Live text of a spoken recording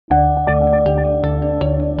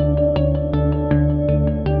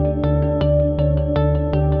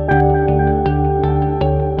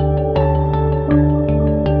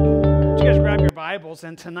Bibles,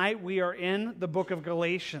 and tonight we are in the book of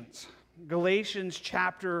Galatians. Galatians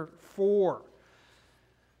chapter 4.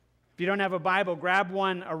 If you don't have a Bible, grab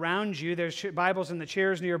one around you. There's Bibles in the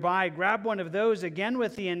chairs nearby. Grab one of those, again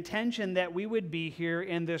with the intention that we would be here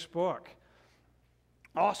in this book.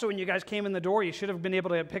 Also, when you guys came in the door, you should have been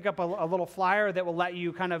able to pick up a little flyer that will let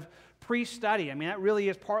you kind of pre-study. I mean, that really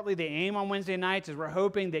is partly the aim on Wednesday nights, is we're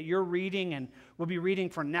hoping that you're reading, and we'll be reading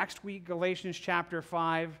for next week, Galatians chapter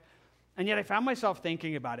 5. And yet I found myself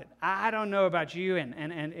thinking about it. I don't know about you,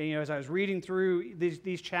 and you know, as I was reading through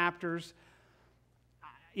these chapters,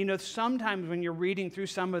 you know, sometimes when you're reading through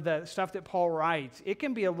some of the stuff that Paul writes, it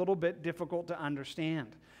can be a little bit difficult to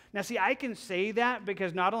understand. Now, see, I can say that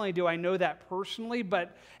because not only do I know that personally,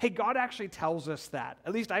 but, hey, God actually tells us that.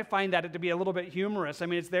 At least I find that to be a little bit humorous. I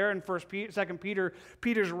mean, it's there in 2 Peter,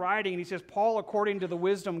 Peter's writing, and he says, Paul, according to the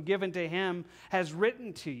wisdom given to him, has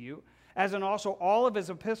written to you, as in also all of his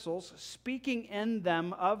epistles, speaking in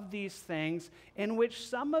them of these things, in which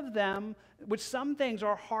some things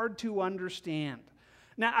are hard to understand.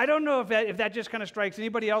 Now, I don't know if that just kind of strikes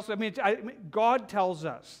anybody else. I mean, God tells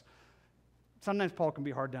us. Sometimes Paul can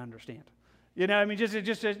be hard to understand. You know, I mean, just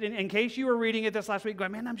in case you were reading it this last week,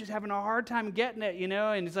 going, man, I'm just having a hard time getting it, you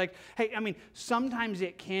know? And it's like, hey, I mean, sometimes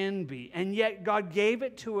it can be. And yet God gave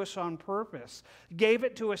it to us on purpose, gave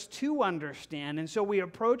it to us to understand. And so we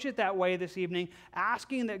approach it that way this evening,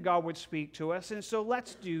 asking that God would speak to us. And so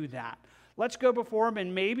let's do that. Let's go before him,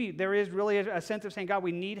 and maybe there is really a sense of saying, God,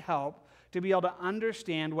 we need help to be able to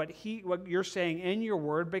understand what you're saying in your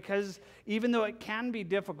word, because even though it can be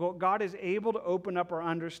difficult, God is able to open up our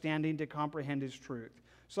understanding to comprehend his truth.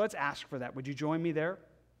 So let's ask for that. Would you join me there?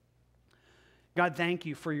 God, thank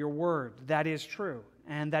you for your word. That is true,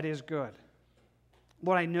 and that is good.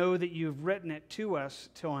 Lord, I know that you've written it to us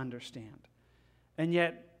to understand. And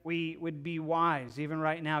yet we would be wise, even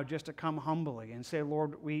right now, just to come humbly and say,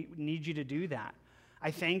 Lord, we need you to do that.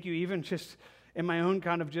 I thank you, even just in my own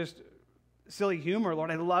kind of just silly humor,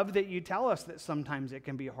 Lord, I love that you tell us that sometimes it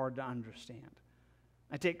can be hard to understand.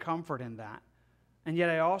 I take comfort in that. And yet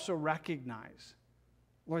I also recognize,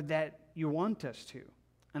 Lord, that you want us to.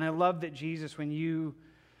 And I love that Jesus, when you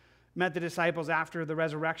met the disciples after the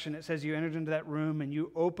resurrection, it says you entered into that room and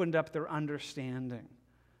you opened up their understanding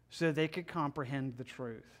so that they could comprehend the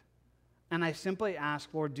truth. And I simply ask,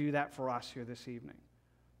 Lord, do that for us here this evening.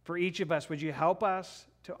 For each of us, would you help us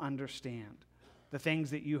to understand the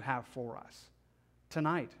things that you have for us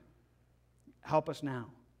tonight? Help us now.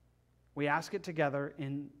 We ask it together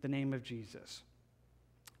in the name of Jesus.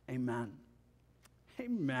 Amen.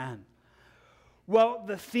 Amen. Well,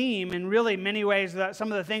 the theme, in really many ways,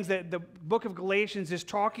 some of the things that the book of Galatians is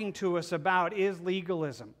talking to us about is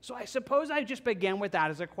legalism. So I suppose I just begin with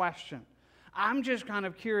that as a question. I'm just kind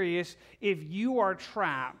of curious if you are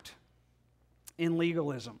trapped in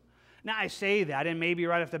legalism. Now, I say that, and maybe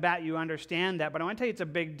right off the bat you understand that, but I want to tell you it's a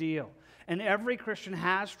big deal. And every Christian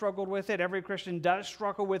has struggled with it. Every Christian does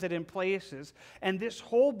struggle with it in places. And this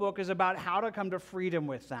whole book is about how to come to freedom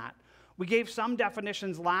with that. We gave some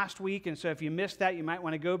definitions last week, and so if you missed that, you might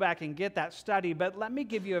want to go back and get that study. But let me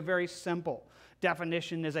give you a very simple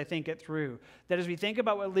definition as I think it through. That as we think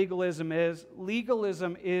about what legalism is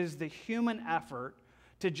the human effort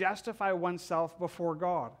to justify oneself before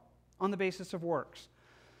God on the basis of works.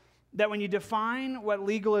 That when you define what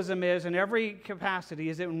legalism is in every capacity,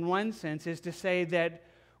 is in one sense is to say that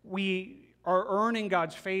we are earning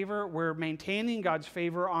God's favor, we're maintaining God's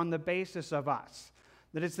favor on the basis of us.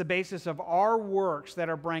 That it's the basis of our works that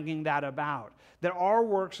are bringing that about. That our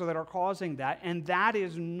works are that are causing that, and that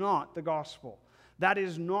is not the gospel. That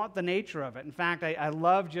is not the nature of it. In fact, I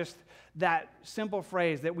love just that simple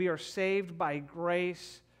phrase that we are saved by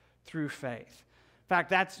grace through faith. In fact,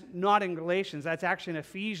 that's not in Galatians, that's actually in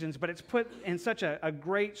Ephesians, but it's put in such a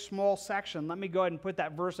great small section. Let me go ahead and put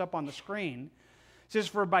that verse up on the screen. It says,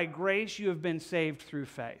 for by grace you have been saved through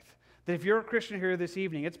faith. That if you're a Christian here this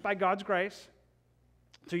evening, it's by God's grace,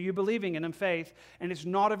 through you believing in faith, and it's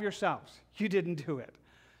not of yourselves. You didn't do it.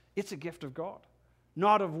 It's a gift of God.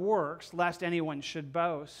 Not of works, lest anyone should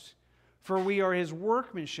boast. For we are his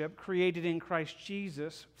workmanship, created in Christ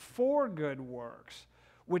Jesus for good works,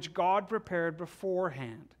 which God prepared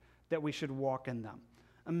beforehand that we should walk in them.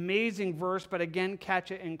 Amazing verse, but again,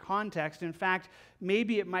 catch it in context. In fact,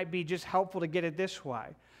 maybe it might be just helpful to get it this way.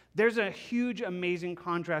 There's a huge, amazing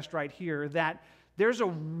contrast right here that there's a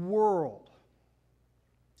world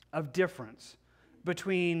of difference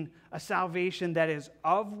between a salvation that is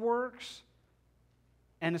of works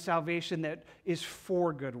and a salvation that is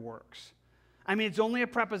for good works. I mean, it's only a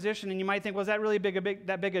preposition, and you might think, well, is that really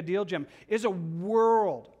that big a deal, Jim? There's a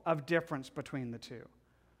world of difference between the two.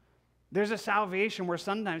 There's a salvation where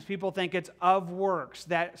sometimes people think it's of works,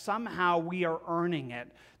 that somehow we are earning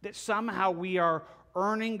it, that somehow we are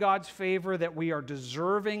earning God's favor, that we are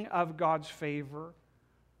deserving of God's favor.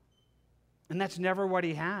 And that's never what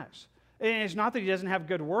he has. And it's not that he doesn't have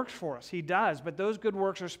good works for us. He does. But those good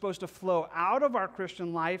works are supposed to flow out of our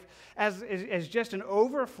Christian life as just an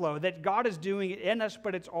overflow, that God is doing it in us,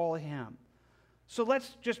 but it's all him. So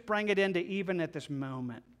let's just bring it into even at this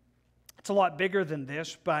moment. It's a lot bigger than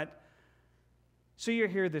this, but so you're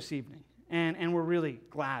here this evening, and we're really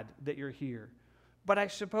glad that you're here. But I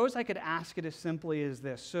suppose I could ask it as simply as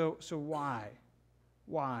this. So why?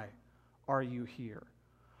 Why are you here?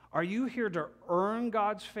 Are you here to earn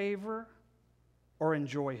God's favor or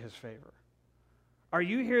enjoy his favor? Are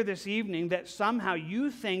you here this evening that somehow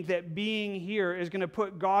you think that being here is going to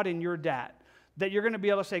put God in your debt? That you're going to be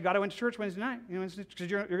able to say, God, I went to church Wednesday night. You know, because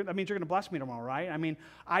that means you're going to bless me tomorrow, right? I mean,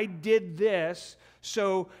 I did this,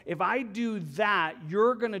 so if I do that,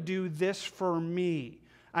 you're going to do this for me.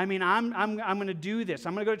 I mean, I'm going to do this.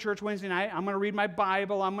 I'm going to go to church Wednesday night. I'm going to read my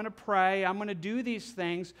Bible. I'm going to pray. I'm going to do these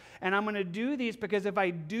things. And I'm going to do these because if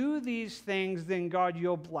I do these things, then God,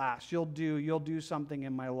 you'll bless. You'll do something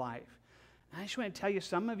in my life. And I just want to tell you,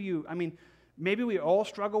 some of you, I mean, maybe we all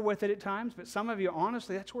struggle with it at times, but some of you,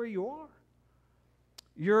 honestly, that's where you are.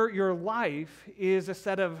 Your life is a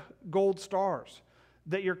set of gold stars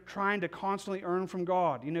that you're trying to constantly earn from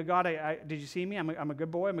God. You know, God, did you see me? I'm a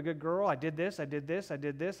good boy. I'm a good girl. I did this. I did this. I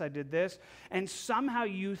did this. I did this. And somehow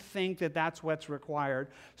you think that that's what's required.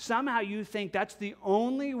 Somehow you think that's the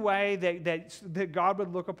only way that God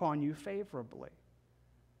would look upon you favorably.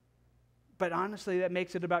 But honestly, that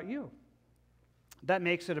makes it about you. That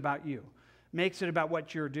makes it about you. Makes it about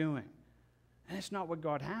what you're doing. And it's not what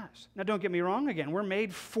God has. Now, don't get me wrong again. We're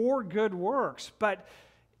made for good works, but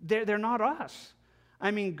they're not us. I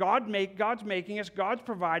mean, God's making us, God's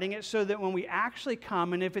providing it so that when we actually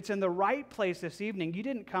come, and if it's in the right place this evening, you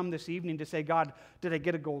didn't come this evening to say, God, did I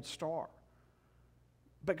get a gold star?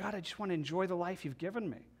 But God, I just want to enjoy the life you've given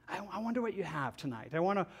me. I wonder what you have tonight. I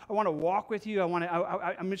want to walk with you.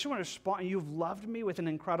 I just want to respond. You've loved me with an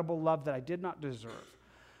incredible love that I did not deserve.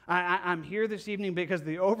 I'm here this evening because of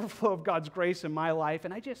the overflow of God's grace in my life,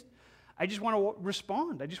 and I just want to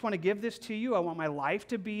respond. I just want to give this to you. I want my life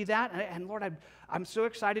to be that. And Lord, I'm so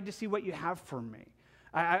excited to see what you have for me.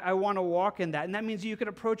 I want to walk in that. And that means you can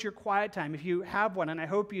approach your quiet time if you have one, and I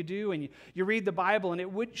hope you do, and you read the Bible, and it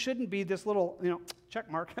shouldn't be this little,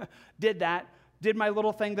 check mark, did my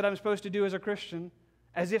little thing that I'm supposed to do as a Christian,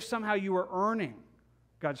 as if somehow you were earning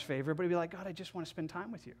God's favor, but it'd be like, God, I just want to spend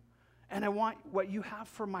time with you. And I want what you have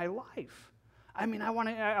for my life. I mean, I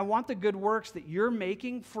want the good works that you're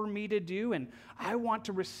making for me to do, and I want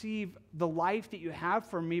to receive the life that you have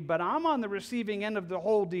for me, but I'm on the receiving end of the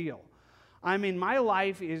whole deal. I mean, my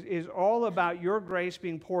life is all about your grace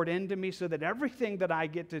being poured into me so that everything that I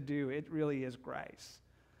get to do, it really is grace.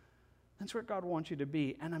 That's where God wants you to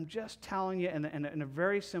be, and I'm just telling you in a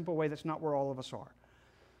very simple way, that's not where all of us are.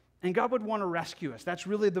 And God would want to rescue us. That's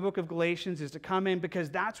really the book of Galatians, is to come in,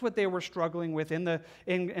 because that's what they were struggling with in the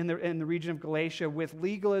region of Galatia, with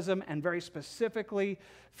legalism, and very specifically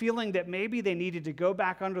feeling that maybe they needed to go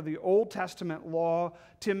back under the Old Testament law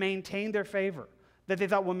to maintain their favor. That they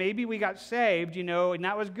thought, well, maybe we got saved, and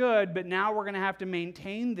that was good, but now we're going to have to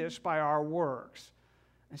maintain this by our works.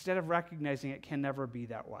 Instead of recognizing it can never be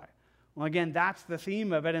that way. Well, again, that's the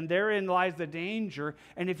theme of it, and therein lies the danger.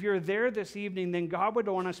 And if you're there this evening, then God would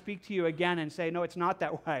want to speak to you again and say, no, it's not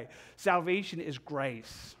that way. Salvation is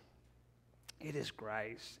grace. It is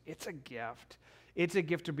grace. It's a gift. It's a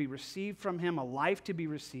gift to be received from him, a life to be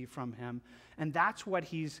received from him. And that's what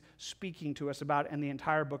he's speaking to us about in the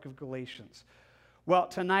entire book of Galatians. Well,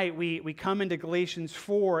 tonight we come into Galatians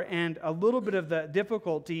 4, and a little bit of the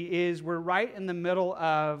difficulty is we're right in the middle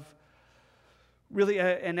of really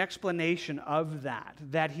an explanation of that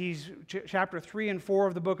chapter 3 and 4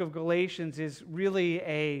 of the book of Galatians is really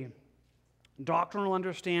a doctrinal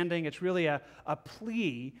understanding. It's really a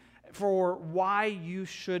plea for why you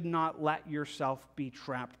should not let yourself be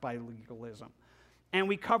trapped by legalism. And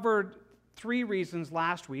we covered 3 reasons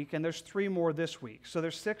last week, and there's 3 more this week. So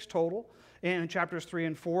there's 6 total in chapters 3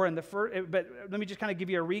 and 4. And but let me just kind of give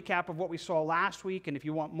you a recap of what we saw last week, and if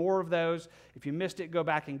you want more of those, if you missed it, go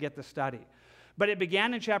back and get the study. But it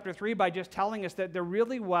began in chapter 3 by just telling us that there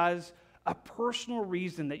really was a personal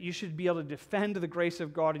reason that you should be able to defend the grace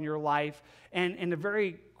of God in your life. And in a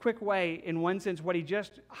very quick way, in one sense, what he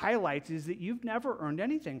just highlights is that you've never earned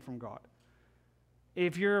anything from God.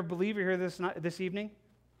 If you're a believer here this evening,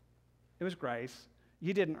 it was grace.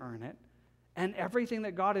 You didn't earn it. And everything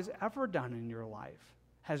that God has ever done in your life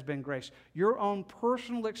has been grace. Your own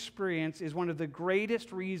personal experience is one of the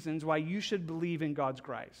greatest reasons why you should believe in God's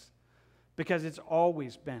grace, because it's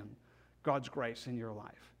always been God's grace in your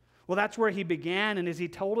life. Well, that's where he began, and as he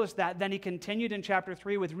told us that, then he continued in chapter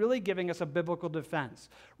 3 with really giving us a biblical defense,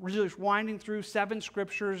 really winding through 7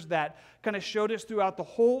 scriptures that kind of showed us throughout the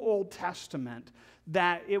whole Old Testament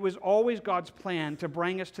that it was always God's plan to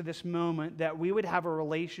bring us to this moment that we would have a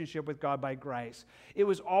relationship with God by grace. It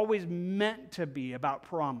was always meant to be about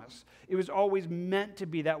promise. It was always meant to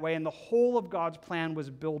be that way, and the whole of God's plan was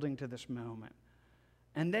building to this moment.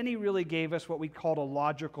 And then he really gave us what we called a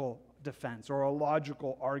logical defense or a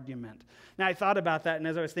logical argument. Now, I thought about that, and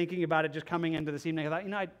as I was thinking about it just coming into this evening, I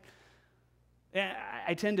thought,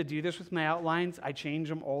 I tend to do this with my outlines. I change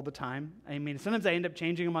them all the time. I mean, sometimes I end up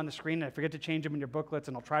changing them on the screen, and I forget to change them in your booklets,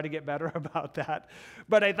 and I'll try to get better about that.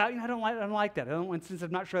 But I thought, I don't like that. Since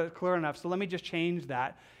I'm not sure that's clear enough, so let me just change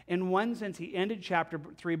that. In one sense, he ended chapter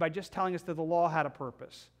 3 by just telling us that the law had a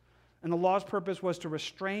purpose. And the law's purpose was to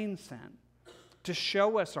restrain sin, to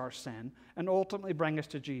show us our sin, and ultimately bring us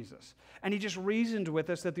to Jesus. And he just reasoned with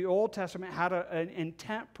us that the Old Testament had an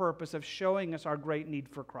intent purpose of showing us our great need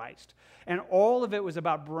for Christ. And all of it was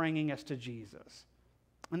about bringing us to Jesus.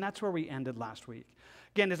 And that's where we ended last week.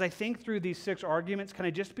 Again, as I think through these 6 arguments, can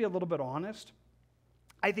I just be a little bit honest?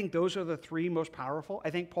 I think those are the 3 most powerful. I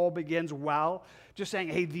think Paul begins well, just saying,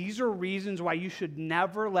 hey, these are reasons why you should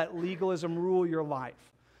never let legalism rule your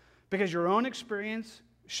life. Because your own experience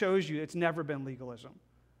shows you it's never been legalism.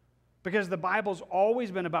 Because the Bible's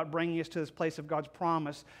always been about bringing us to this place of God's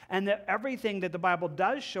promise, and that everything that the Bible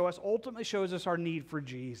does show us ultimately shows us our need for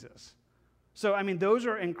Jesus. So, I mean, those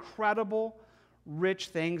are incredible, rich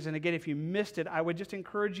things. And again, if you missed it, I would just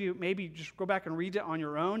encourage you, maybe just go back and read it on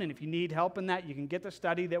your own. And if you need help in that, you can get the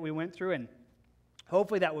study that we went through, and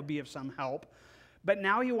hopefully that would be of some help. But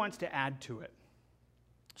now he wants to add to it.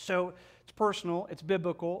 So it's personal, it's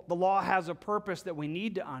biblical. The law has a purpose that we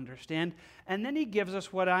need to understand. And then he gives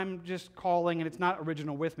us what I'm just calling, and it's not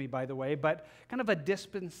original with me, by the way, but kind of a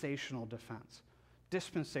dispensational defense.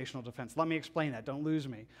 Dispensational defense. Let me explain that. Don't lose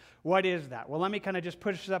me. What is that? Well, let me kind of just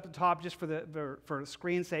push it up at the top just for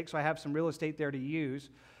screen's sake, so I have some real estate there to use.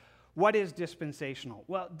 What is dispensational?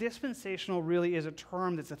 Well, dispensational really is a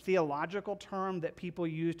term that's a theological term that people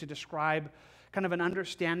use to describe kind of an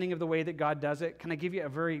understanding of the way that God does it. Can I give you a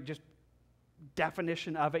very just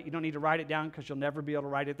definition of it? You don't need to write it down because you'll never be able to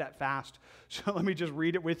write it that fast. So let me just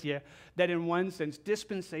read it with you. That in one sense,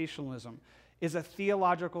 dispensationalism is a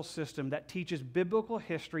theological system that teaches biblical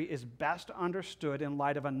history is best understood in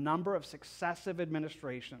light of a number of successive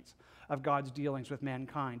administrations of God's dealings with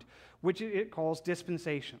mankind, which it calls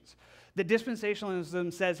dispensations. The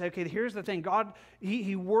dispensationalism says, okay, here's the thing. God,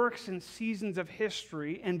 he works in seasons of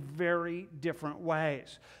history in very different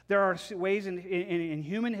ways. There are ways in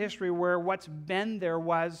human history where what's been there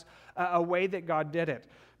was a way that God did it.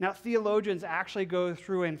 Now, theologians actually go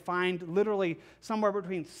through and find literally somewhere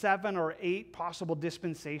between 7 or 8 possible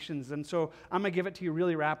dispensations. And so I'm going to give it to you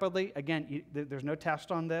really rapidly. Again, there's no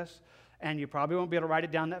test on this. And you probably won't be able to write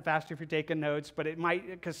it down that fast if you're taking notes, but it might,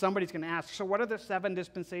 because somebody's going to ask, so what are the 7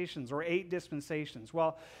 dispensations or 8 dispensations?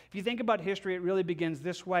 Well, if you think about history, it really begins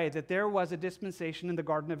this way, that there was a dispensation in the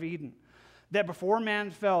Garden of Eden. That before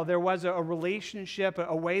man fell, there was a relationship,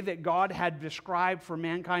 a way that God had described for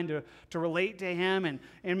mankind to relate to him. And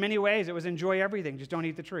in many ways, it was enjoy everything, just don't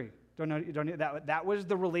eat the tree. Don't eat that was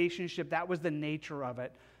the relationship, that was the nature of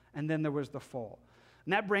it. And then there was the fall.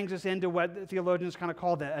 And that brings us into what the theologians kind of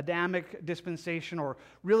call the Adamic dispensation, or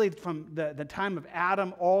really from the time of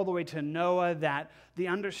Adam all the way to Noah, that the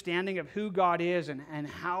understanding of who God is and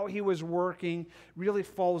how he was working really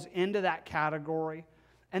falls into that category.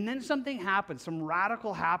 And then something happens, some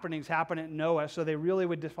radical happenings happen at Noah, so they really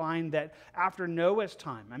would define that after Noah's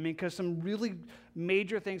time. I mean, because some really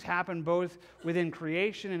major things happen both within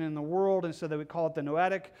creation and in the world, and so they would call it the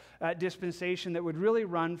Noetic dispensation that would really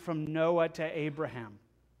run from Noah to Abraham.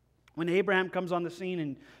 When Abraham comes on the scene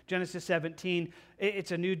in Genesis 17,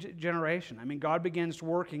 it's a new generation. I mean, God begins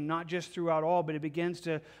working not just throughout all, but it begins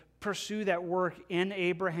to pursue that work in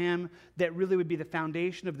Abraham that really would be the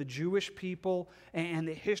foundation of the Jewish people and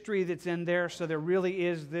the history that's in there. So there really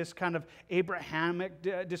is this kind of Abrahamic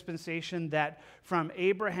dispensation that from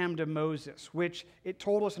Abraham to Moses, which it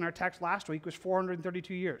told us in our text last week was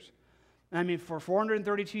 432 years. I mean, for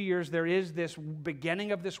 432 years, there is this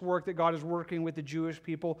beginning of this work that God is working with the Jewish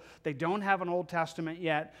people. They don't have an Old Testament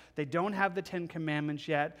yet. They don't have the 10 Commandments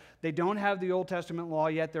yet. They don't have the Old Testament law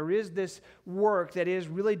yet. There is this work that is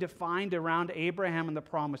really defined around Abraham and the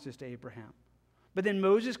promises to Abraham. But then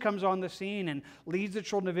Moses comes on the scene and leads the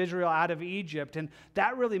children of Israel out of Egypt, and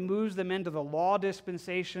that really moves them into the law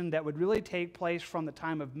dispensation that would really take place from the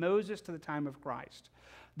time of Moses to the time of Christ.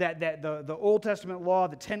 That the Old Testament law,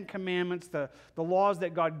 the Ten Commandments, the laws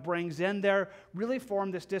that God brings in there really form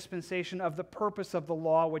this dispensation of the purpose of the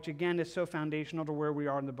law, which again is so foundational to where we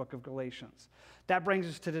are in the book of Galatians. That brings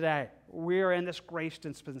us to today. We are in this grace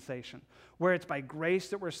dispensation, where it's by grace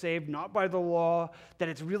that we're saved, not by the law, that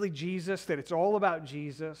it's really Jesus, that it's all about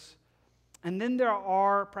Jesus. And then there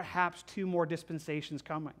are perhaps two more dispensations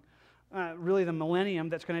coming. Really the millennium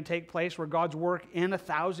that's going to take place, where God's work in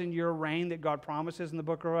 1,000-year reign that God promises in the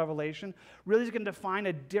book of Revelation really is going to define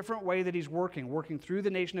a different way that he's working through the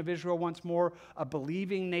nation of Israel once more, a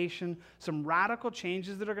believing nation, some radical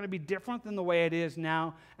changes that are going to be different than the way it is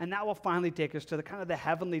now, and that will finally take us to the kind of the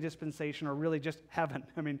heavenly dispensation, or really just heaven.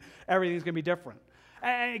 I mean, everything's going to be different.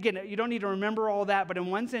 And again, you don't need to remember all that, but in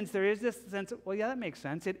one sense, there is this sense of, well, yeah, that makes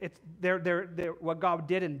sense. It's what God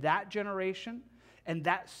did in that generation and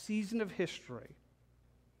that season of history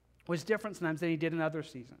was different sometimes than he did in other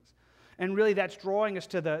seasons. And really that's drawing us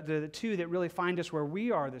to the two that really find us where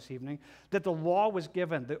we are this evening, that the law was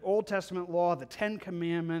given, the Old Testament law, the Ten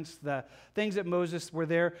Commandments, the things that Moses were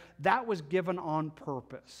there, that was given on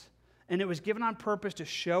purpose. And it was given on purpose to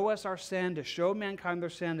show us our sin, to show mankind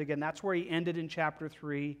their sin. Again, that's where he ended in chapter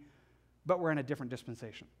 3, but we're in a different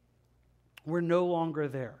dispensation. We're no longer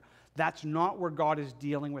there. That's not where God is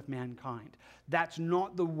dealing with mankind. That's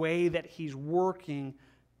not the way that he's working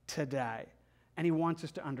today. And he wants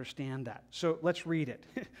us to understand that. So let's read it.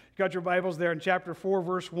 You got your Bibles there in chapter 4,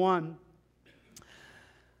 verse 1.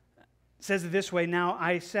 It says it this way, "Now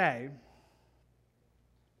I say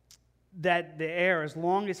that the heir, as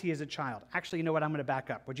long as he is a child." Actually, you know what? I'm going to back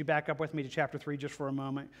up. Would you back up with me to chapter 3 just for a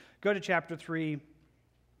moment? Go to chapter 3.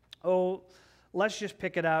 Let's just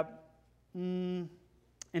pick it up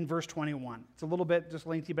in verse 21. It's a little bit just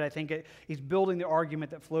lengthy, but I think he's building the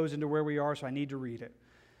argument that flows into where we are, so I need to read it.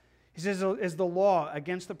 He says, "Is the law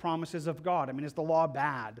against the promises of God?" I mean, is the law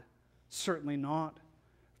bad? Certainly not.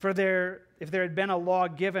 For if there had been a law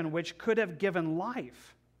given which could have given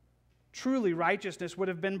life, truly righteousness would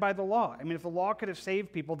have been by the law. I mean, if the law could have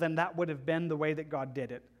saved people, then that would have been the way that God did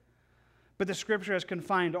it. But the Scripture has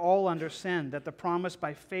confined all under sin, that the promise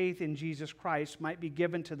by faith in Jesus Christ might be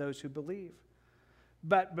given to those who believe.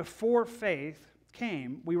 But before faith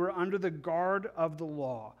came, we were under the guard of the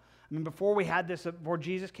law. I mean, before we had this, before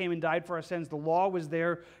Jesus came and died for our sins, the law was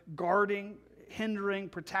there guarding, hindering,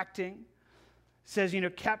 protecting. It says,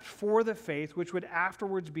 kept for the faith which would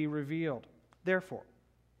afterwards be revealed. Therefore,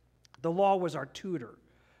 the law was our tutor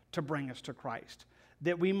to bring us to Christ,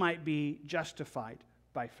 that we might be justified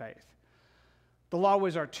by faith. The law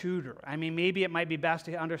was our tutor. I mean, maybe it might be best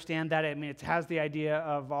to understand that. I mean, it has the idea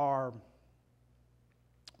of our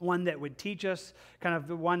one that would teach us, kind of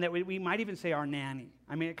the one that we might even say our nanny.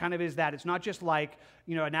 I mean, it kind of is that. It's not just like,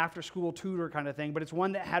 an after-school tutor kind of thing, but it's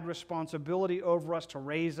one that had responsibility over us to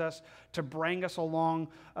raise us, to bring us along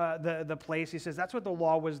the place. He says that's what the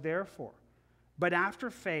law was there for. But after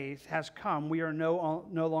faith has come, we are no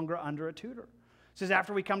longer under a tutor. It says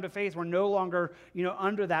after we come to faith, we're no longer,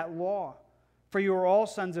 under that law. For you are all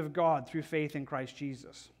sons of God through faith in Christ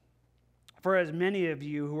Jesus. For as many of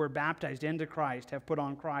you who were baptized into Christ have put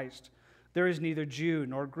on Christ, there is neither Jew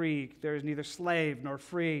nor Greek, there is neither slave nor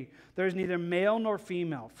free, there is neither male nor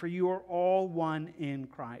female, for you are all one in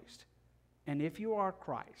Christ. And if you are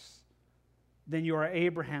Christ, then you are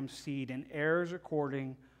Abraham's seed and heirs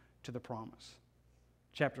according to the promise.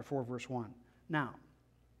 Chapter 4, verse 1. Now,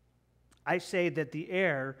 I say that the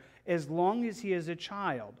heir, as long as he is a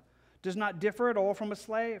child, does not differ at all from a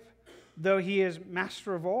slave, though he is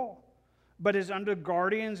master of all, but is under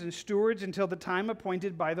guardians and stewards until the time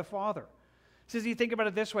appointed by the Father. It says, you think about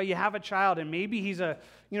it this way, you have a child, and maybe he's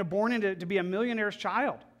born to be a millionaire's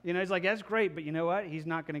child. He's like, that's great, but you know what? He's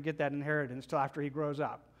not going to get that inheritance till after he grows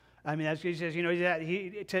up. I mean, as he says,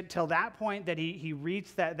 till that point that he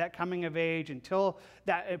reached that coming of age, until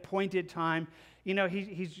that appointed time,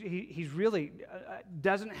 he's really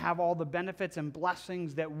doesn't have all the benefits and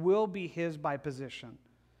blessings that will be his by position.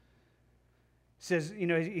 It says,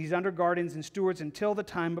 he's under guardians and stewards until the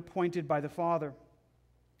time appointed by the Father.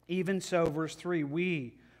 Even so, verse 3,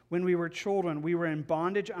 when we were children, we were in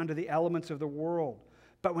bondage under the elements of the world.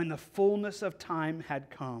 But when the fullness of time had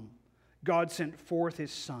come, God sent forth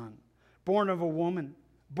his Son, born of a woman,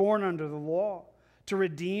 born under the law, to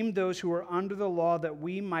redeem those who are under the law, that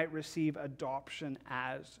we might receive adoption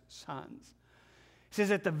as sons. He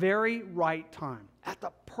says at the very right time, at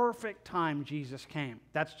the perfect time, Jesus came.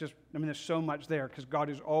 That's just, there's so much there because God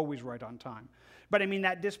is always right on time. But I mean,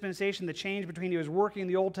 that dispensation, the change between he was working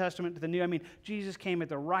the Old Testament to the New, I mean, Jesus came at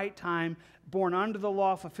the right time, born under the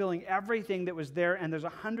law, fulfilling everything that was there, and there's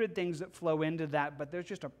 100 things that flow into that, but there's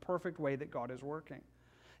just a perfect way that God is working.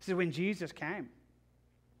 He said when Jesus came,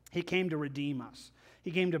 he came to redeem us.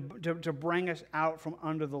 He came to bring us out from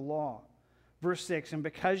under the law. Verse 6, and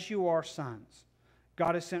because you are sons,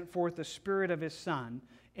 God has sent forth the Spirit of his Son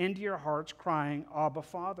into your hearts, crying, Abba,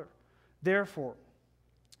 Father. Therefore,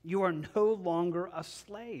 you are no longer a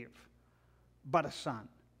slave, but a son.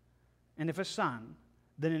 And if a son,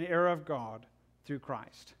 then an heir of God through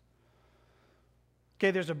Christ. Okay,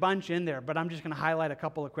 there's a bunch in there, but I'm just going to highlight a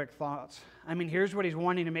couple of quick thoughts. I mean, here's what he's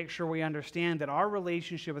wanting to make sure we understand, that our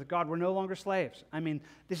relationship with God, we're no longer slaves. I mean,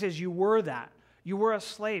 this is, you were that. You were a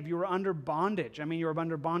slave. You were under bondage. I mean, you were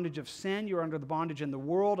under bondage of sin. You were under the bondage in the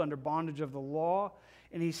world, under bondage of the law.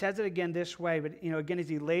 And he says it again this way, but, again, as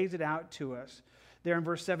he lays it out to us, there in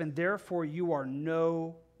verse 7, therefore you are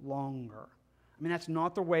no longer. I mean, that's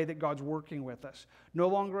not the way that God's working with us. No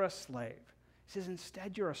longer a slave. He says,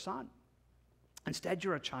 instead, you're a son. Instead,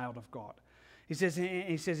 you're a child of God. He says,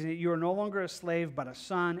 you are no longer a slave, but a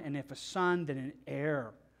son, and if a son, then an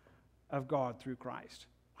heir of God through Christ.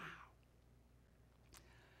 Wow.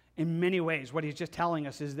 In many ways, what he's just telling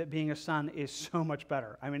us is that being a son is so much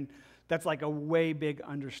better. I mean, that's like a way big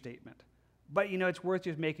understatement. But, it's worth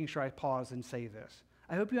just making sure I pause and say this.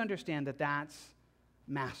 I hope you understand that that's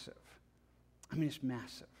massive. I mean, it's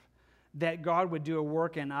massive. That God would do a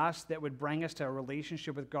work in us that would bring us to a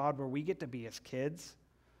relationship with God where we get to be his kids.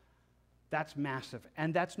 That's massive.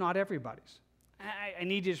 And that's not everybody's. I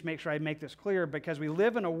need to just make sure I make this clear, because we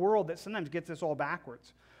live in a world that sometimes gets this all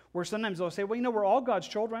backwards. Where sometimes they'll say, well, we're all God's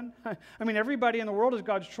children. I mean, everybody in the world is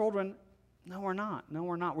God's children. No, we're not. No,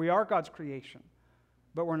 we're not. We are God's creation,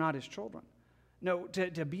 but we're not his children. No,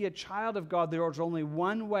 to be a child of God, there is only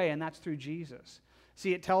one way, and that's through Jesus.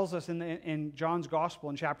 See, it tells us in John's Gospel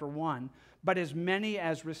in chapter 1, but as many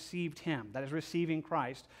as received him, that is receiving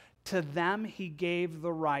Christ, to them he gave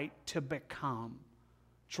the right to become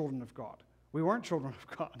children of God. We weren't children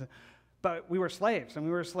of God, but we were slaves, and we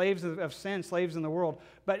were slaves of sin, slaves in the world.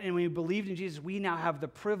 But when we believed in Jesus, we now have the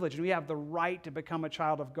privilege, and we have the right to become a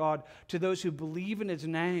child of God to those who believe in his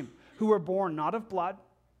name, who were born not of blood,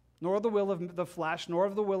 nor of the will of the flesh, nor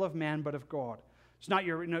of the will of man, but of God. It's not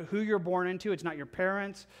who you're born into. It's not your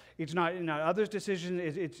parents. It's not others' decision.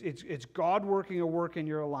 It's God working a work in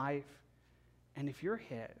your life. And if you're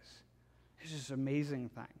his, it's this amazing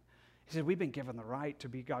thing. He said, we've been given the right to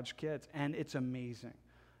be God's kids, and it's amazing.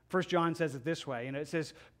 1 John says it this way, it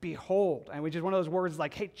says, behold, and which is one of those words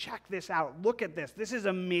like, hey, check this out. Look at this. This is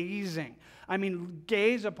amazing. I mean,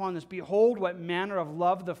 gaze upon this. Behold what manner of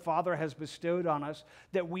love the Father has bestowed on us,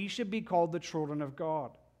 that we should be called the children of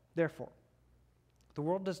God. Therefore, the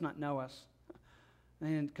world does not know us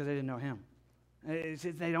because they didn't know him.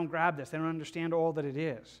 They don't grab this. They don't understand all that it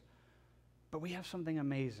is. But we have something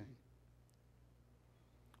amazing.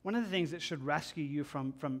 One of the things that should rescue you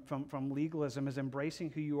from legalism is embracing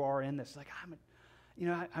who you are in this. Like,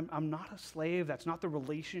 I'm not a slave. That's not the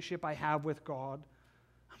relationship I have with God.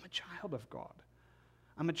 I'm a child of God.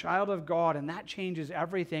 I'm a child of God, and that changes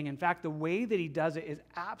everything. In fact, the way that he does it is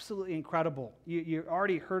absolutely incredible. You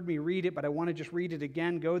already heard me read it, but I want to just read it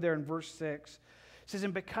again. Go there in verse 6. It says,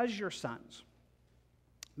 and because you're sons,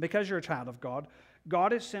 because you're a child of God,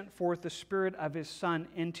 God has sent forth the Spirit of his Son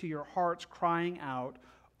into your hearts, crying out,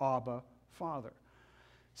 Abba, Father.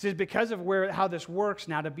 It says because of how this works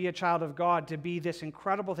now, to be a child of God, to be this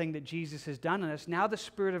incredible thing that Jesus has done in us, now the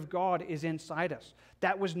Spirit of God is inside us.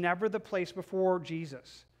 That was never the place before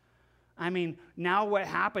Jesus. I mean, now what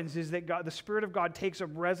happens is that the Spirit of God takes up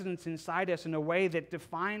residence inside us in a way that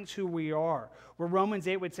defines who we are. Where Romans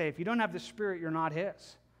 8 would say, if you don't have the Spirit, you're not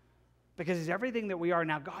his. Because it's everything that we are.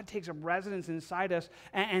 Now God takes up residence inside us,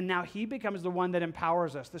 and now he becomes the one that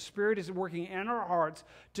empowers us. The Spirit is working in our hearts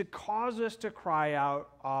to cause us to cry out,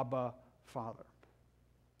 Abba, Father.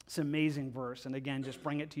 It's an amazing verse, and again, just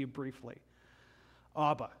bring it to you briefly.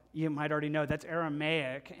 Abba, you might already know, that's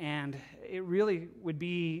Aramaic, and it really would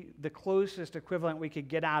be the closest equivalent we could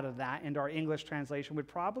get out of that into our English translation would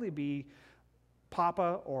probably be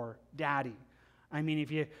Papa or Daddy. I mean,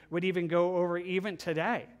 if you would even go over even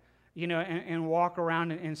today, and walk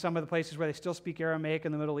around in some of the places where they still speak Aramaic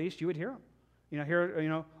in the Middle East, you would hear them. Hear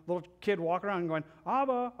a little kid walking around and going,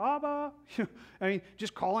 Abba, Abba. I mean,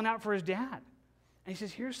 just calling out for his dad. And he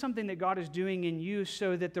says, here's something that God is doing in you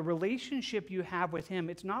so that the relationship you have with him,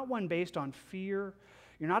 it's not one based on fear.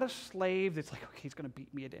 You're not a slave that's like, okay, he's going to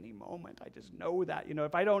beat me at any moment. I just know that.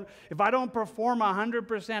 If I don't perform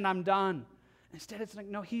 100%, I'm done. Instead, it's like,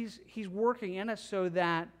 no, he's working in us so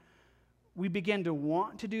that we begin to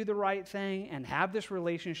want to do the right thing and have this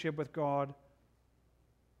relationship with God.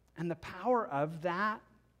 And the power of that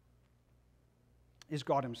is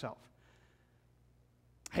God himself.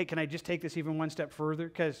 Hey, can I just take this even one step further?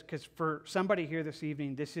 Because for somebody here this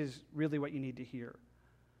evening, this is really what you need to hear.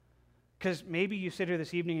 Because maybe you sit here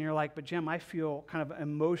this evening and you're like, but Jim, I feel kind of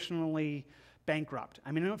emotionally bankrupt.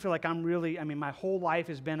 I mean, I don't feel like my whole life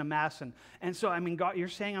has been a mess. And so, God, you're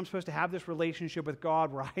saying I'm supposed to have this relationship with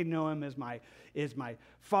God where I know him as my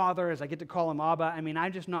father, as I get to call him Abba.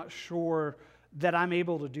 I'm just not sure that I'm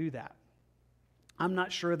able to do that. I'm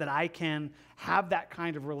not sure that I can have that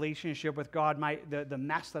kind of relationship with God, the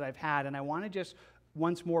mess that I've had. And I want to just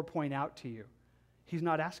once more point out to you, he's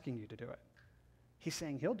not asking you to do it. He's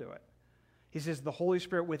saying he'll do it. He says the Holy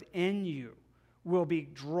Spirit within you will be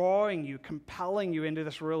drawing you, compelling you into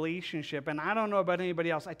this relationship. And I don't know about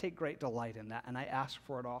anybody else. I take great delight in that, and I ask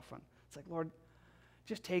for it often. It's like, Lord,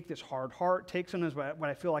 just take this hard heart, take sometimes when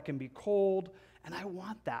I feel I can be cold, and I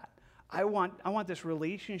want that. I want this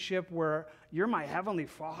relationship where you're my heavenly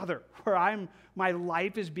Father, where my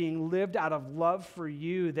life is being lived out of love for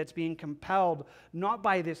you, that's being compelled not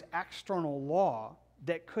by this external law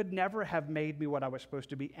that could never have made me what I was supposed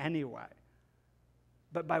to be anyway,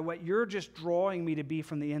 but by what you're just drawing me to be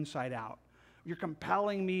from the inside out. You're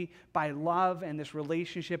compelling me by love and this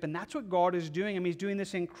relationship, and that's what God is doing. He's doing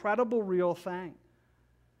this incredible real thing.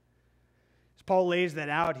 As Paul lays that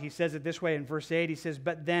out, he says it this way in verse 8. He says,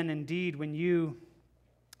 but then indeed, when you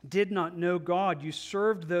did not know God, you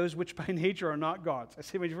served those which by nature are not gods. I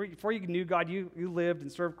say, before you knew God, you lived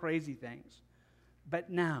and served crazy things.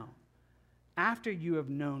 But now, after you have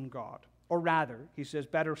known God, or rather, he says,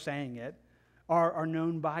 better saying it, are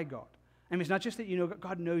known by God. It's not just that you know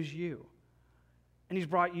God knows you. And he's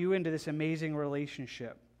brought you into this amazing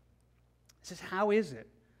relationship. He says, how is it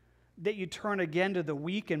that you turn again to the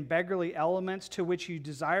weak and beggarly elements to which you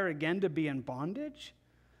desire again to be in bondage?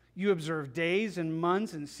 You observe days and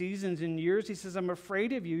months and seasons and years. He says, I'm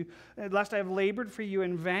afraid of you, lest I have labored for you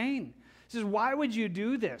in vain. He says, why would you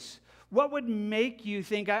do this? What would make you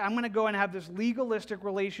think, I'm going to go and have this legalistic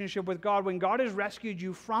relationship with God when God has rescued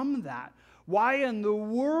you from that? Why in the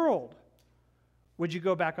world would you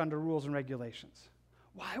go back under rules and regulations?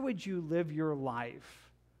 Why would you live your life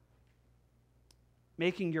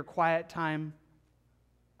making your quiet time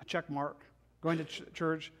a check mark, going to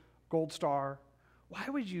church, gold star? Why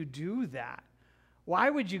would you do that? Why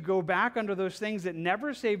would you go back under those things that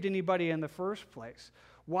never saved anybody in the first place?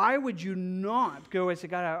 Why would you not go and say,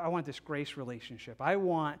 God, I want this grace relationship. I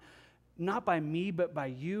want, not by me, but by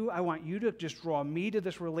you. I want you to just draw me to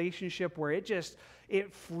this relationship where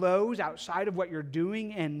it flows outside of what you're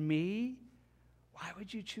doing and me. Why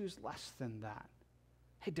would you choose less than that?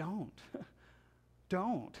 Hey, don't.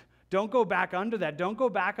 Don't go back under that. Don't go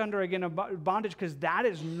back under, again, a bondage, because that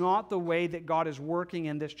is not the way that God is working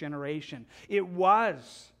in this generation. It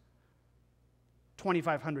was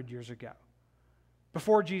 2,500 years ago.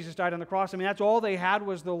 Before Jesus died on the cross, that's all they had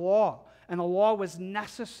was the law, and the law was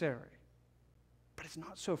necessary. But it's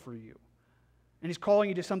not so for you. And he's calling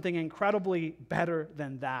you to something incredibly better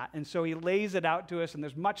than that. And so he lays it out to us, and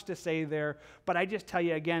there's much to say there. But I just tell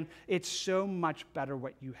you again, it's so much better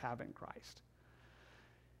what you have in Christ.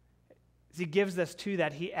 As he gives us to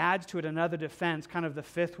that, he adds to it another defense, kind of the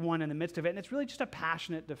fifth one in the midst of it. And it's really just a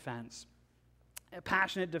passionate defense. A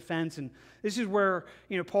passionate defense. And this is where,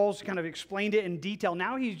 Paul's kind of explained it in detail.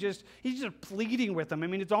 Now he's just pleading with them.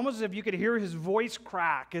 It's almost as if you could hear his voice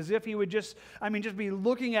crack, as if he would just be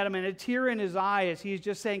looking at him and a tear in his eye as he's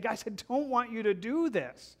just saying, guys, I don't want you to do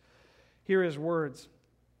this. Hear his words.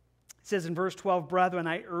 It says in verse 12, brethren,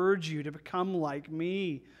 I urge you to become like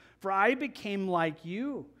me, for I became like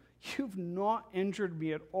you. You've not injured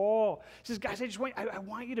me at all. He says, guys, I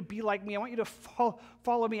want you to be like me. I want you to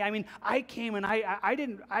follow me. I came and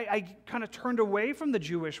I kind of turned away from the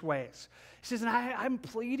Jewish ways. He says, and I'm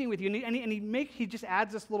pleading with you. And he just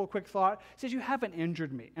adds this little quick thought. He says, you haven't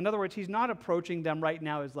injured me. In other words, he's not approaching them right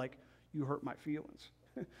now as like, you hurt my feelings.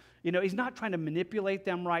 He's not trying to manipulate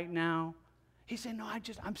them right now. He's saying, no,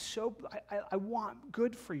 I want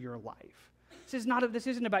good for your life. This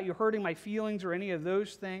isn't about you hurting my feelings or any of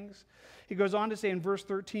those things. He goes on to say in verse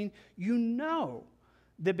 13, you know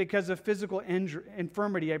that because of physical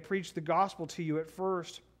infirmity I preached the gospel to you at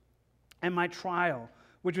first, and my trial,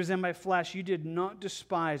 which was in my flesh, you did not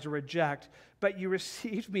despise or reject, but you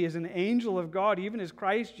received me as an angel of God, even as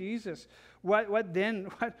Christ Jesus. What then?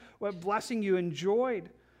 What blessing you enjoyed?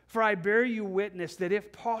 For I bear you witness that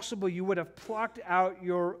if possible you would have plucked out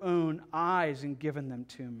your own eyes and given them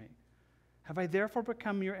to me. Have I therefore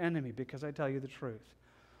become your enemy because I tell you the truth?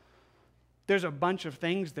 there's a bunch of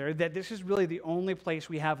things there that this is really the only place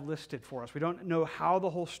we have listed for us. We don't know how the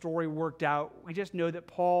whole story worked out. We just know that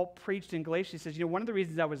Paul preached in Galatians. He says, one of the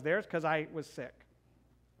reasons I was there is because I was sick.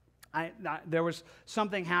 There was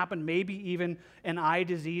something happened, maybe even an eye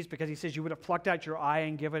disease, because he says you would have plucked out your eye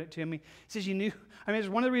and given it to me. He says, it's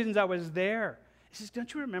one of the reasons I was there. He says,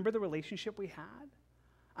 don't you remember the relationship we had?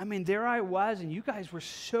 There I was, and you guys were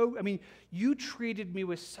you treated me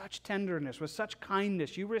with such tenderness, with such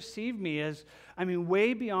kindness. You received me as,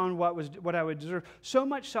 way beyond what I would deserve. So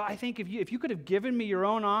much so, I think if you could have given me your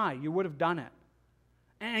own eye, you would have done it.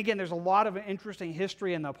 And again, there's a lot of interesting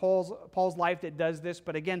history in Paul's life that does this.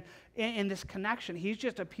 But again, in this connection, he's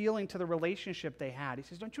just appealing to the relationship they had. He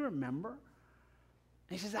says, don't you remember? And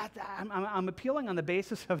he says, I'm appealing on the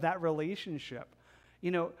basis of that relationship.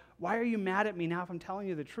 Why are you mad at me now if I'm telling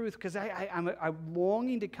you the truth? Because I'm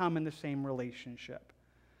longing to come in the same relationship.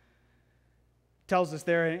 Tells us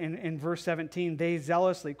there in verse 17, they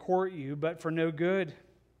zealously court you, but for no good.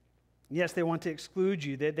 Yes, they want to exclude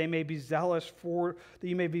you, that you may be zealous for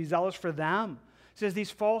them. It says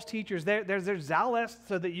these false teachers, they're zealous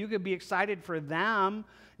so that you could be excited for them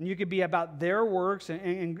and you could be about their works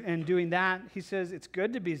and doing that. He says it's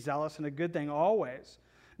good to be zealous and a good thing always.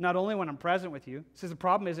 Not only when I'm present with you. He says the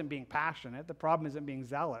problem isn't being passionate. The problem isn't being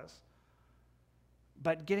zealous.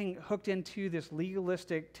 But getting hooked into this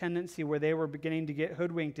legalistic tendency where they were beginning to get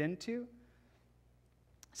hoodwinked into.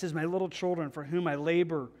 It says, my little children for whom I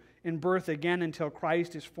labor in birth again until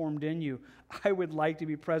Christ is formed in you, I would like to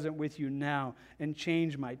be present with you now and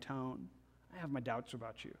change my tone. I have my doubts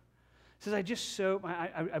about you. It says,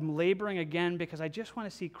 I'm laboring again because I just want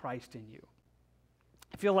to see Christ in you.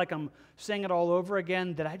 I feel like I'm saying it all over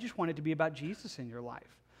again, that I just want it to be about Jesus in your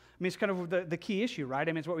life. It's kind of the key issue, right?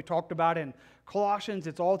 It's what we talked about in Colossians.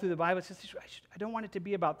 It's all through the Bible. It says, I don't want it to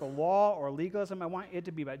be about the law or legalism. I want it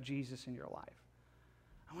to be about Jesus in your life.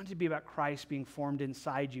 I want it to be about Christ being formed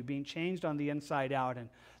inside you, being changed on the inside out, and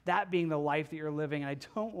that being the life that you're living, and I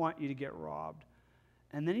don't want you to get robbed.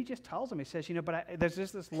 And then he just tells them, he says, there's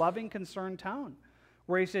just this loving, concerned tone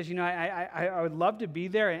where he says, I would love to be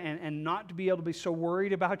there and not to be able to be so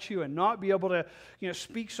worried about you and not be able to,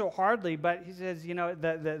 speak so hardly, but he says,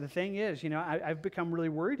 the thing is, I've become really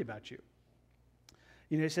worried about you.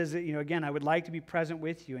 He says that, again, I would like to be present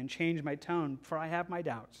with you and change my tone, for I have my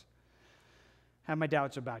doubts. I have my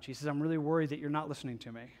doubts about you. He says, I'm really worried that you're not listening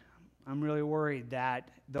to me. I'm really worried that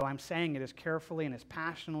though I'm saying it as carefully and as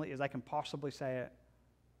passionately as I can possibly say it,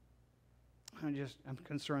 I'm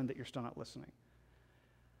concerned that you're still not listening.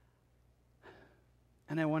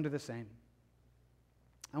 And I wonder the same.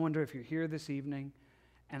 I wonder if you're here this evening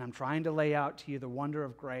and I'm trying to lay out to you the wonder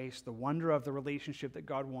of grace, the wonder of the relationship that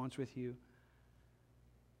God wants with you.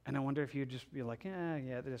 And I wonder if you'd just be like,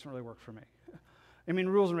 that doesn't really work for me.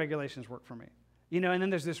 Rules and regulations work for me. And then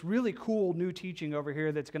there's this really cool new teaching over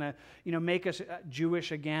here that's going to, make us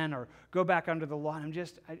Jewish again or go back under the law. And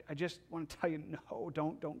I just want to tell you, no,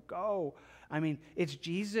 don't go. It's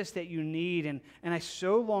Jesus that you need. And I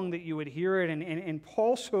so long that you would hear it. And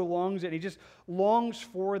Paul so longs it. He just longs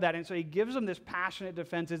for that. And so he gives them this passionate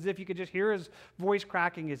defense as if you could just hear his voice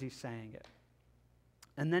cracking as he's saying it.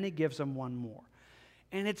 And then he gives them one more.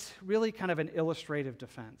 And it's really kind of an illustrative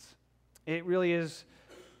defense. It really is.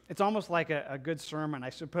 It's almost like a good sermon, I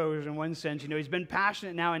suppose, in one sense. He's been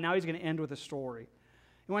passionate now, and now he's going to end with a story.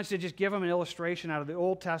 He wants to just give them an illustration out of the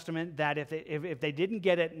Old Testament that if they didn't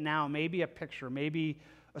get it now, maybe a picture, maybe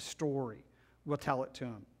a story will tell it to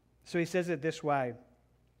them. So he says it this way.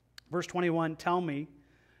 Verse 21, tell me,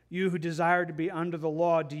 you who desire to be under the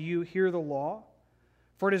law, do you hear the law?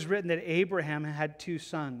 For it is written that Abraham had 2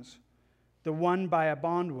 sons, the one by a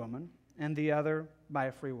bondwoman and the other by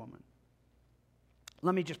a free woman.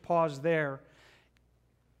 Let me just pause there,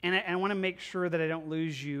 and I want to make sure that I don't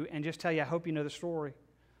lose you and just tell you, I hope you know the story.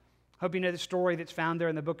 I hope you know the story that's found there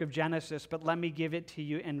in the book of Genesis, but let me give it to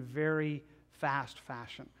you in very fast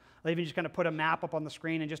fashion. I'll even just kind of put a map up on the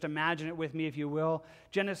screen and just imagine it with me, if you will.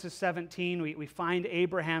 Genesis 17, we find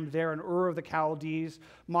Abraham there in Ur of the Chaldees,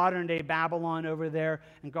 modern-day Babylon over there,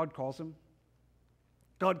 and God calls him.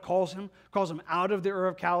 God calls him out of the Ur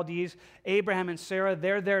of Chaldees. Abraham and Sarah,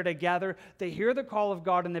 they're there together. They hear the call of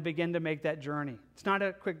God and they begin to make that journey. It's not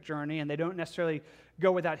a quick journey and they don't necessarily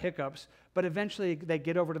go without hiccups, but eventually they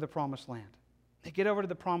get over to the promised land. They get over to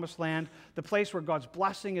the promised land, the place where God's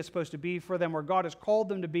blessing is supposed to be for them, where God has called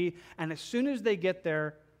them to be, and as soon as they get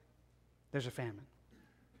there, there's a famine.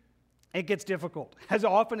 It gets difficult, as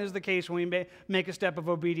often is the case when we make a step of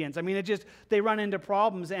obedience. They run into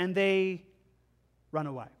problems and they run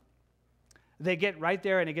away. They get right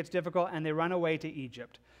there and it gets difficult and they run away to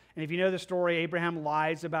Egypt. And if you know the story, Abraham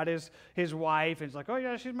lies about his wife, and he's like, oh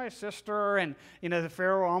yeah, she's my sister, and the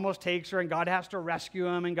Pharaoh almost takes her, and God has to rescue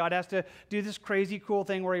him, and God has to do this crazy cool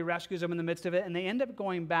thing where he rescues him in the midst of it, and they end up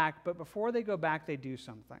going back, but before they go back, they do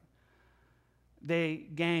something. They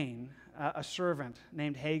gain a servant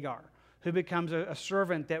named Hagar, who becomes a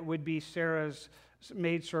servant that would be Sarah's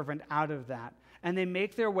maidservant out of that. And they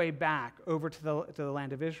make their way back over to the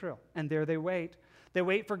land of Israel, and there they wait. They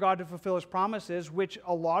wait for God to fulfill his promises, which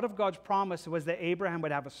a lot of God's promise was that Abraham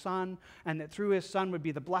would have a son, and that through his son would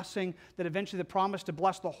be the blessing, that eventually the promise to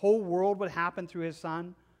bless the whole world would happen through his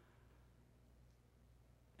son.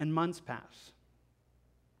 And months pass,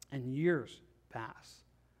 and years pass,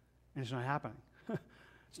 and it's not happening.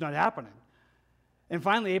 It's not happening. And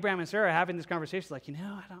finally, Abraham and Sarah are having this conversation, like, I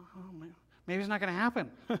don't know, maybe it's not going to happen.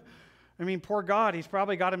 I mean, poor God, he's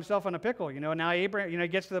probably got himself in a pickle. Now Abraham,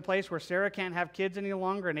 gets to the place where Sarah can't have kids any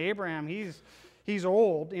longer, and Abraham, he's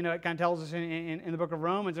old. It kind of tells us in the book of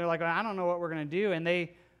Romans. They're like, I don't know what we're going to do. And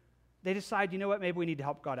they decide, maybe we need to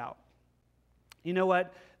help God out. You know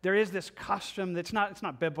what? There is this custom it's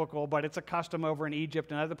not biblical, but it's a custom over in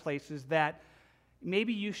Egypt and other places that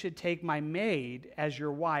maybe you should take my maid as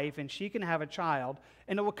your wife, and she can have a child,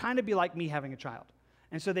 and it will kind of be like me having a child.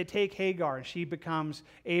 And so they take Hagar, and she becomes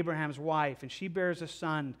Abraham's wife, and she bears a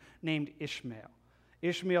son named Ishmael.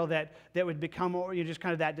 Ishmael that would become just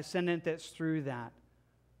kind of that descendant that's through that.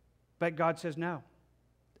 But God says no.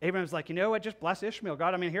 Abraham's like, what, just bless Ishmael.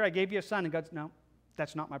 God, here I gave you a son. And God's, no,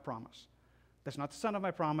 that's not my promise. That's not the son of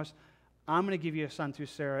my promise. I'm going to give you a son through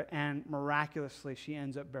Sarah, and miraculously she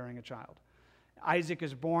ends up bearing a child. Isaac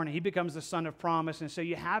is born, and he becomes the son of promise. And so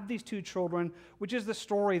you have these two children, which is the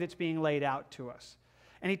story that's being laid out to us.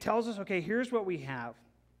 And he tells us, okay, here's what we have.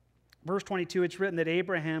 Verse 22, it's written that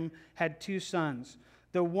Abraham had two sons,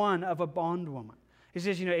 the one of a bondwoman. He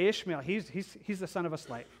says, Ishmael, he's the son of a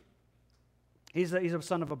slave. He's a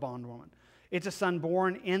son of a bondwoman. It's a son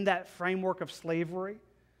born in that framework of slavery.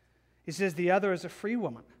 He says the other is a free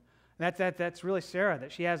woman. That's really Sarah,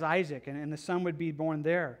 that she has Isaac, and the son would be born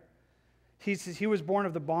there. He says he was born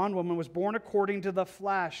of the bondwoman, was born according to the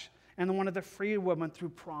flesh, and the one of the free woman through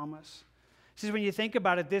promise. He says, when you think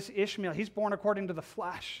about it, this Ishmael, he's born according to the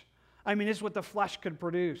flesh. This is what the flesh could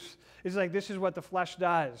produce. It's like, this is what the flesh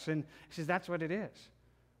does. And he says, that's what it is.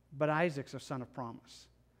 But Isaac's a son of promise.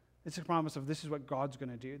 It's a promise of this is what God's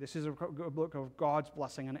going to do. This is a book of God's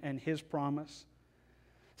blessing and his promise.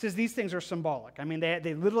 He says these things are symbolic.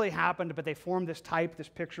 They literally happened, but they form this type, this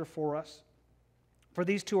picture for us. For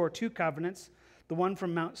these two are two covenants, the one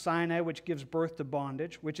from Mount Sinai, which gives birth to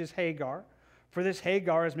bondage, which is Hagar. For this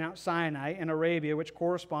Hagar is Mount Sinai in Arabia, which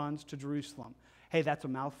corresponds to Jerusalem. Hey, that's a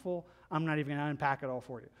mouthful. I'm not even going to unpack it all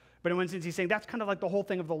for you. But in one sense, he's saying that's kind of like the whole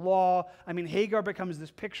thing of the law. Hagar becomes this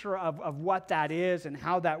picture of what that is and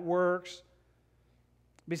how that works.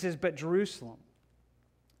 But he says, but Jerusalem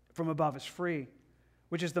from above is free,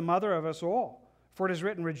 which is the mother of us all. For it is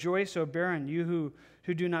written, rejoice, O barren, you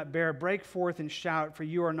who do not bear. Break forth and shout, for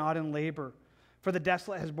you are not in labor. For the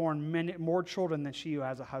desolate has borne more children than she who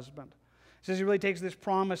has a husband. So he really takes this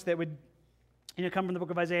promise that would come from the book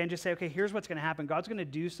of Isaiah and just say, okay, here's what's going to happen. God's going to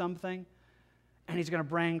do something, and he's going to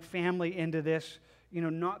bring family into this,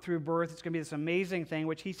 not through birth. It's going to be this amazing thing,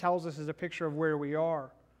 which he tells us is a picture of where we are.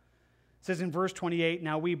 It says in verse 28,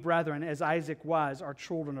 now we brethren, as Isaac was, are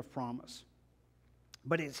children of promise.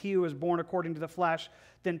 But as he who was born according to the flesh,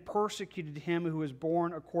 then persecuted him who was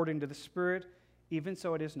born according to the Spirit, even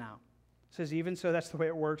so it is now. It says, even so, that's the way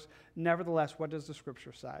it works. Nevertheless, what does the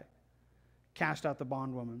Scripture say? Cast out the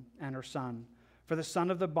bondwoman and her son. For the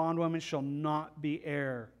son of the bondwoman shall not be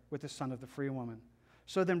heir with the son of the free woman.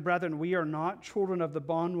 So then, brethren, we are not children of the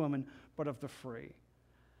bondwoman, but of the free.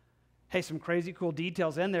 Hey, some crazy cool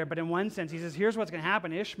details in there, but in one sense, he says, here's what's going to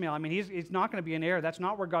happen. Ishmael, he's not going to be an heir. That's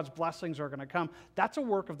not where God's blessings are going to come. That's a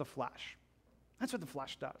work of the flesh. That's what the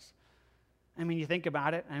flesh does. You think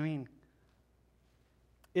about it.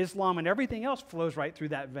 Islam and everything else flows right through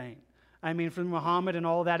that vein. From Muhammad and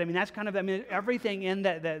all of that. That's kind of, everything in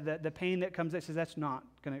the pain that comes, that says that's not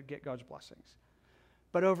going to get God's blessings.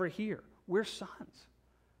 But over here, we're sons.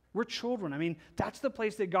 We're children. That's the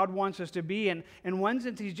place that God wants us to be. And in one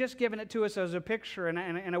sense, he's just given it to us as a picture. And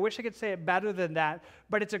I wish I could say it better than that.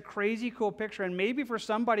 But it's a crazy cool picture. And maybe for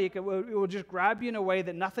somebody, it will just grab you in a way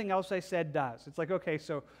that nothing else I said does. It's like, okay,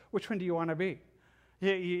 so which one do you want to be?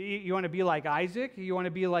 You want to be like Isaac? Or you want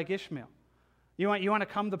to be like Ishmael? You want to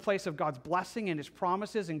come to the place of God's blessing and his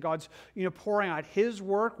promises and God's pouring out his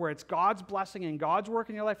work where it's God's blessing and God's work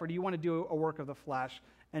in your life? Or do you want to do a work of the flesh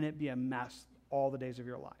and it be a mess all the days of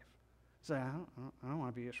your life? Say, I don't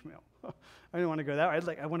want to be Ishmael. I don't want to go that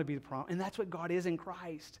way. I want to be the prom. And that's what God is in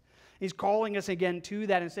Christ. He's calling us again to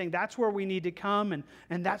that and saying that's where we need to come,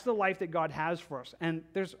 and that's the life that God has for us. And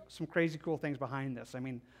there's some crazy cool things behind this. I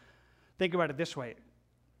mean, think about it this way.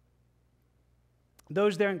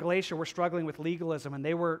 Those there in Galatia were struggling with legalism, and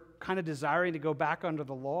they were kind of desiring to go back under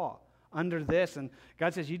the law, under this. And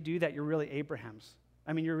God says, you do that, you're really Abraham's.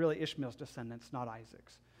 I mean, you're really Ishmael's descendants, not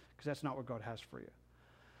Isaac's, because that's not what God has for you.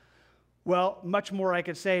 Well, much more I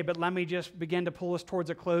could say, but let me just begin to pull us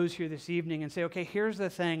towards a close here this evening and say, okay, here's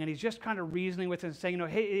the thing. And he's just kind of reasoning with it and saying,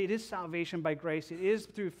 hey, it is salvation by grace. It is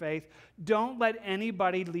through faith. Don't let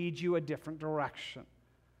anybody lead you a different direction.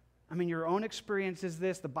 I mean, your own experience is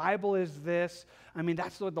this. The Bible is this. I mean,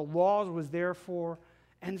 that's what the law was there for.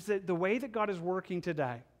 And it's the way that God is working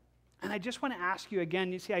today. And I just want to ask you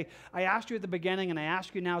again, you see, I asked you at the beginning and I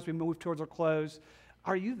ask you now as we move towards a close,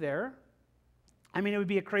 are you there? I mean, it would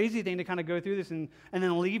be a crazy thing to kind of go through this and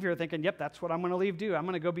then leave here thinking, yep, that's what I'm going to do. I'm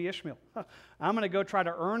going to go be Ishmael. I'm going to go try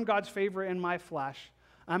to earn God's favor in my flesh.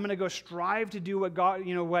 I'm going to go strive to do what God,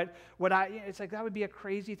 it's like that would be a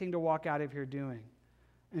crazy thing to walk out of here doing.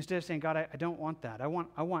 Instead of saying, God, I don't want that. I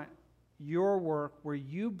want your work where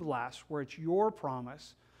you bless, where it's your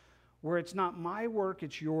promise, where it's not my work,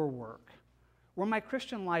 it's your work. Where my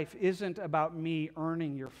Christian life isn't about me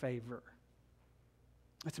earning your favor.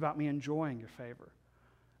 It's about me enjoying your favor.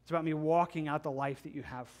 It's about me walking out the life that you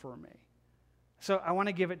have for me. So I want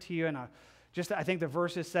to give it to you, and I think the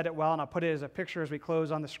verses said it well, and I'll put it as a picture as we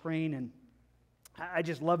close on the screen. And I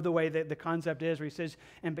just love the way that the concept is, where he says,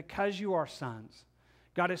 and because you are sons,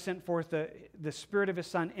 God has sent forth the Spirit of his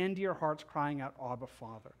Son into your hearts, crying out, Abba,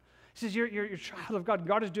 Father. He says, you're a child of God.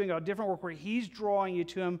 God is doing a different work where he's drawing you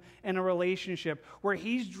to him in a relationship, where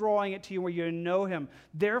he's drawing it to you where you know him.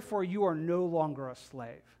 Therefore, you are no longer a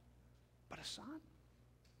slave, but a son.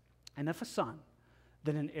 And if a son,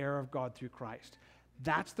 then an heir of God through Christ.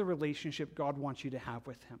 That's the relationship God wants you to have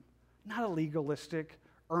with him. Not a legalistic,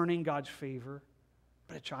 earning God's favor,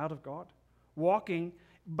 but a child of God. Walking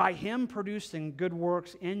by him producing good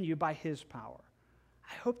works in you by his power.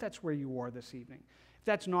 I hope that's where you are this evening. If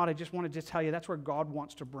that's not, I just wanted to tell you that's where God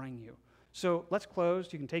wants to bring you. So let's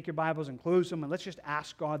close. You can take your Bibles and close them, and let's just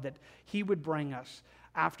ask God that he would bring us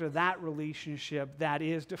after that relationship that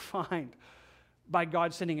is defined by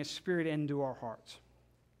God sending his Spirit into our hearts.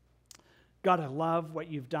 God, I love what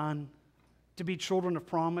you've done to be children of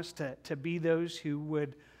promise, to be those who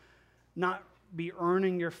would not be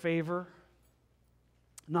earning your favor,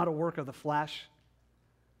 not a work of the flesh,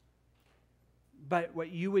 but what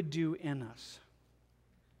you would do in us.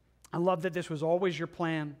 I love that this was always your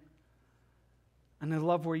plan, and I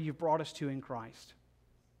love where you've brought us to in Christ.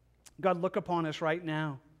 God, look upon us right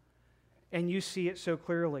now, and you see it so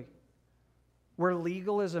clearly, where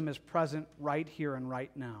legalism is present right here and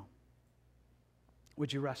right now.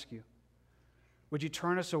 Would you rescue? Would you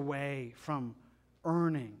turn us away from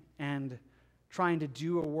earning and trying to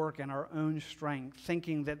do a work in our own strength,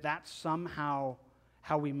 thinking that that's somehow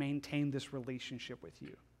how we maintain this relationship with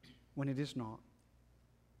you, when it is not?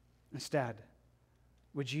 Instead,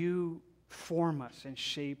 would you form us and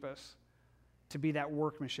shape us to be that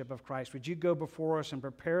workmanship of Christ? Would you go before us and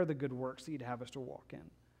prepare the good works that you'd have us to walk in?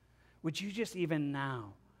 Would you just even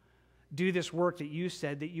now do this work that you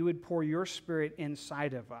said, that you would pour your Spirit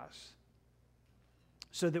inside of us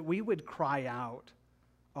so that we would cry out,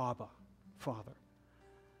 Abba, Father.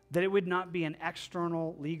 That it would not be an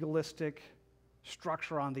external, legalistic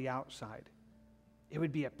structure on the outside. It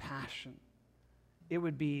would be a passion. It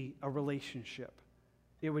would be a relationship.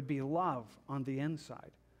 It would be love on the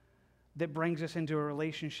inside that brings us into a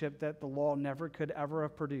relationship that the law never could ever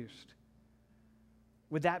have produced.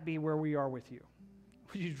 Would that be where we are with you?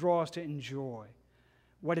 Would you draw us to enjoy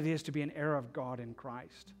what it is to be an heir of God in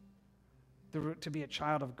Christ? To be a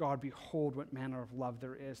child of God, behold what manner of love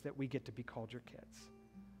there is that we get to be called your kids.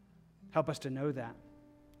 Help us to know that.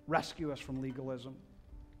 Rescue us from legalism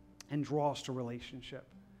and draw us to relationship.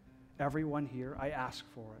 Everyone here, I ask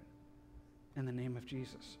for it in the name of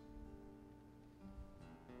Jesus.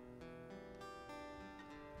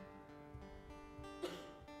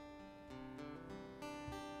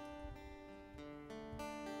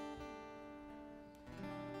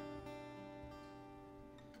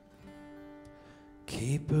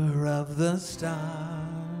 Keeper of the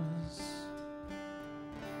stars,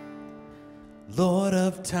 Lord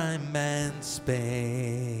of time and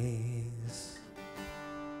space,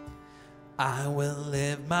 I will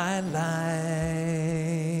live my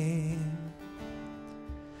life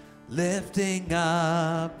lifting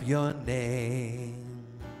up your name.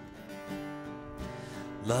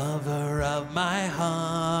 lover of my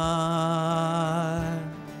heart,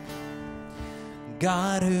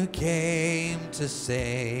 God who came to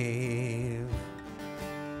save.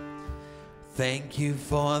 Thank you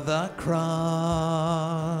for the cross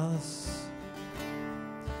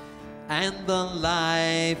and the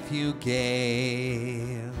life you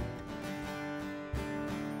gave.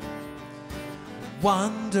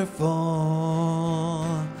 Wonderful,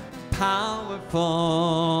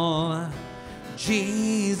 powerful,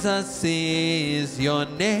 Jesus is your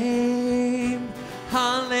name.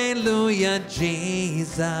 Hallelujah,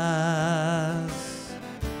 Jesus.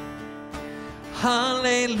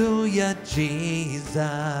 Hallelujah, Jesus.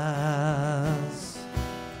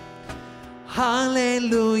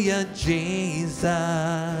 Hallelujah, Jesus.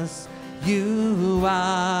 You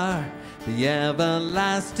are the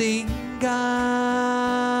everlasting God.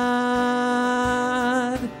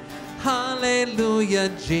 Hallelujah,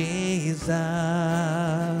 Jesus.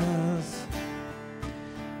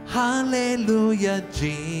 Hallelujah,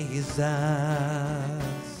 Jesus.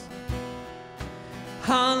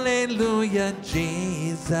 Hallelujah,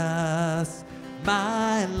 Jesus.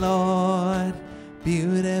 My Lord,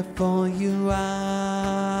 beautiful you are,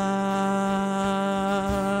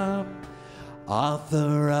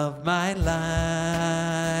 author of my life,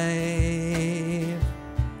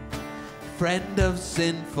 friend of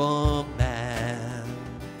sinful man,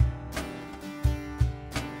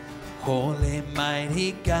 holy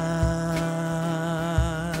mighty God,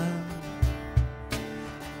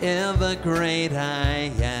 ever great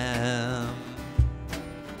I am,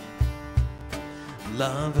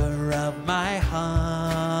 lover of my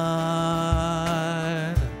heart,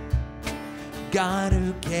 God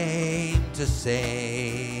who came to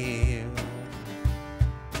save.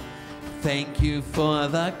 Thank you for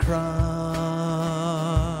the cross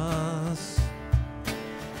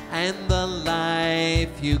and the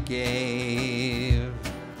life you gave.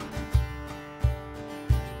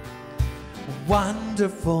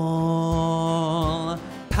 Wonderful,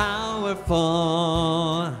 powerful,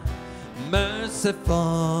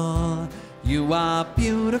 merciful, you are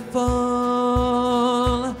beautiful,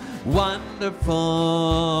 wonderful,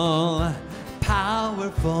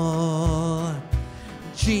 powerful.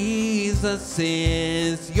 Jesus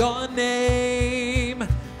is your name.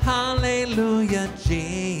 Hallelujah,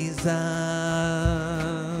 Jesus.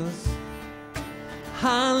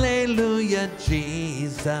 Hallelujah,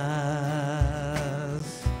 Jesus.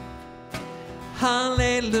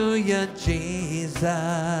 Hallelujah,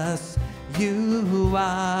 Jesus. You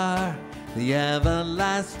are the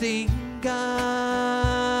everlasting God.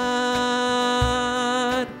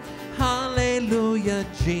 Hallelujah,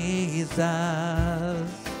 Jesus.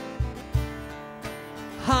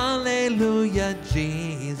 Hallelujah,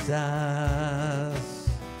 Jesus.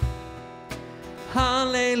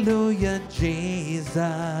 Hallelujah,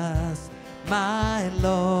 Jesus. My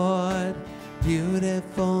Lord,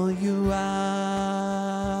 beautiful you are.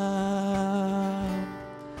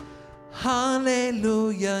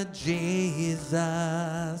 Hallelujah, Jesus.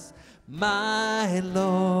 My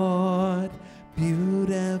Lord,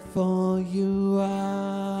 beautiful you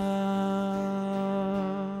are.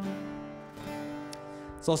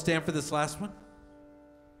 So I'll stand for this last one.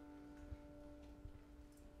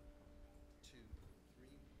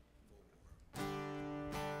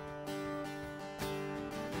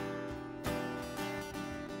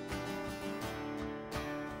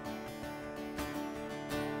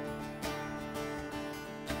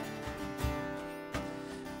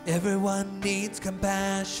 Everyone needs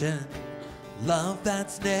compassion, love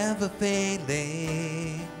that's never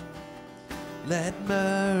failing. Let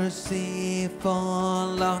mercy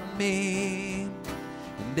fall on me.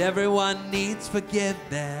 And everyone needs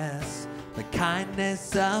forgiveness, the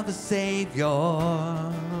kindness of a Savior,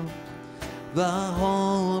 the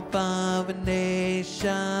hope of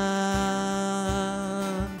nations.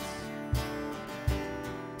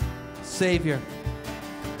 Savior.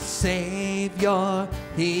 Savior,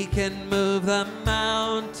 He can move the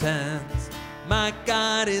mountains. My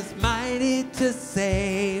God is mighty to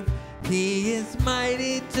save. He is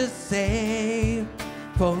mighty to save.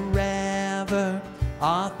 Forever,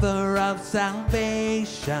 author of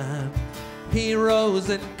salvation. He rose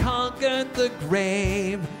and conquered the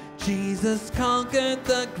grave. Jesus conquered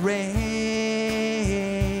the grave.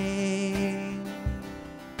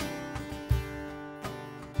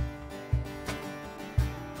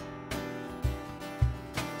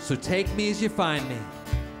 So take me as you find me.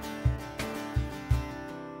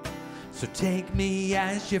 So take me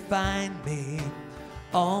as you find me.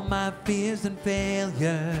 All my fears and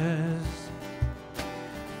failures.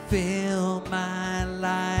 fill my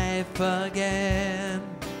life again.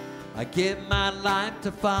 I give my life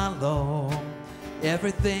to follow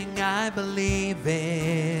everything I believe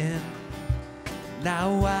in.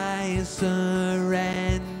 Now I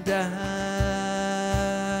surrender.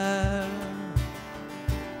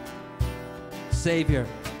 Savior,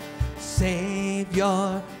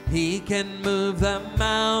 Savior, He can move the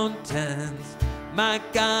mountains. My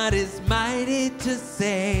God is mighty to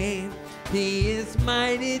save. He is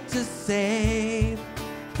mighty to save.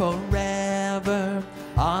 Forever,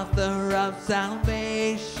 author of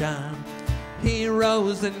salvation. He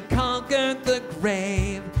rose and conquered the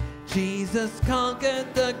grave. Jesus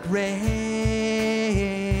conquered the grave.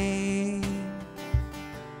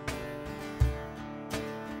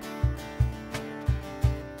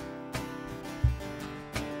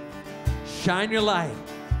 Shine your light.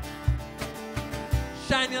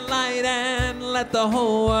 Shine your light and let the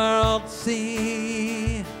whole world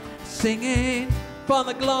see. Singing for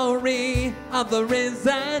the glory of the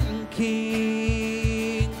risen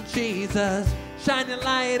King. Jesus, shine your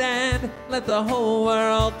light and let the whole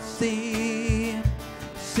world see.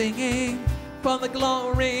 Singing for the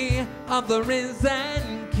glory of the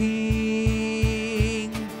risen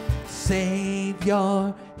King.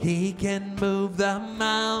 Savior, He can move the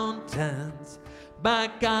mountains.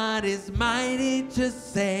 My God is mighty to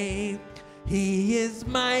save. He is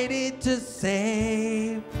mighty to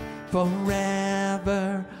save.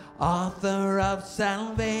 Forever, author of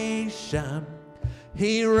salvation.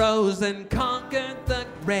 He rose and conquered the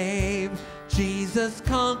grave. Jesus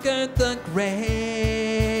conquered the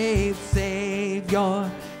grave.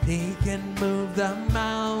 Savior, He can move the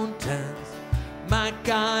mountains. My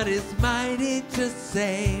God is mighty to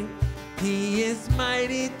save. He is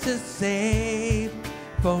mighty to save.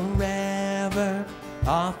 Forever,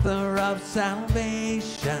 author of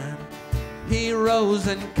salvation. He rose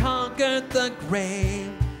and conquered the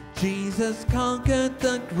grave. Jesus conquered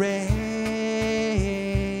the grave.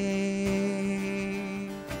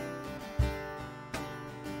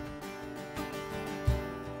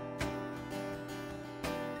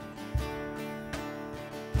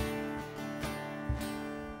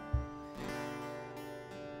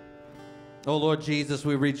 Oh Lord Jesus,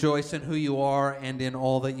 we rejoice in who you are and in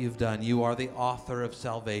all that you've done. You are the author of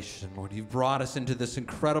salvation, Lord. You've brought us into this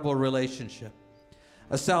incredible relationship.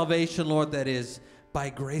 A salvation, Lord, that is by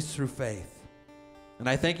grace through faith. And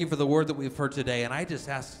I thank you for the word that we've heard today. And I just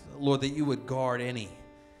ask, Lord, that you would guard any.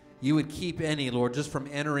 You would keep any, Lord, just from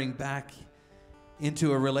entering back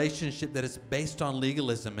into a relationship that is based on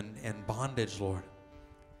legalism and bondage, Lord.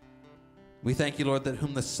 We thank you, Lord, that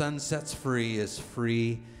whom the Son sets free is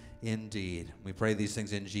free indeed. We pray these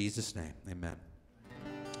things in Jesus' name. Amen.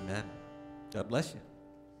 Amen. God bless you.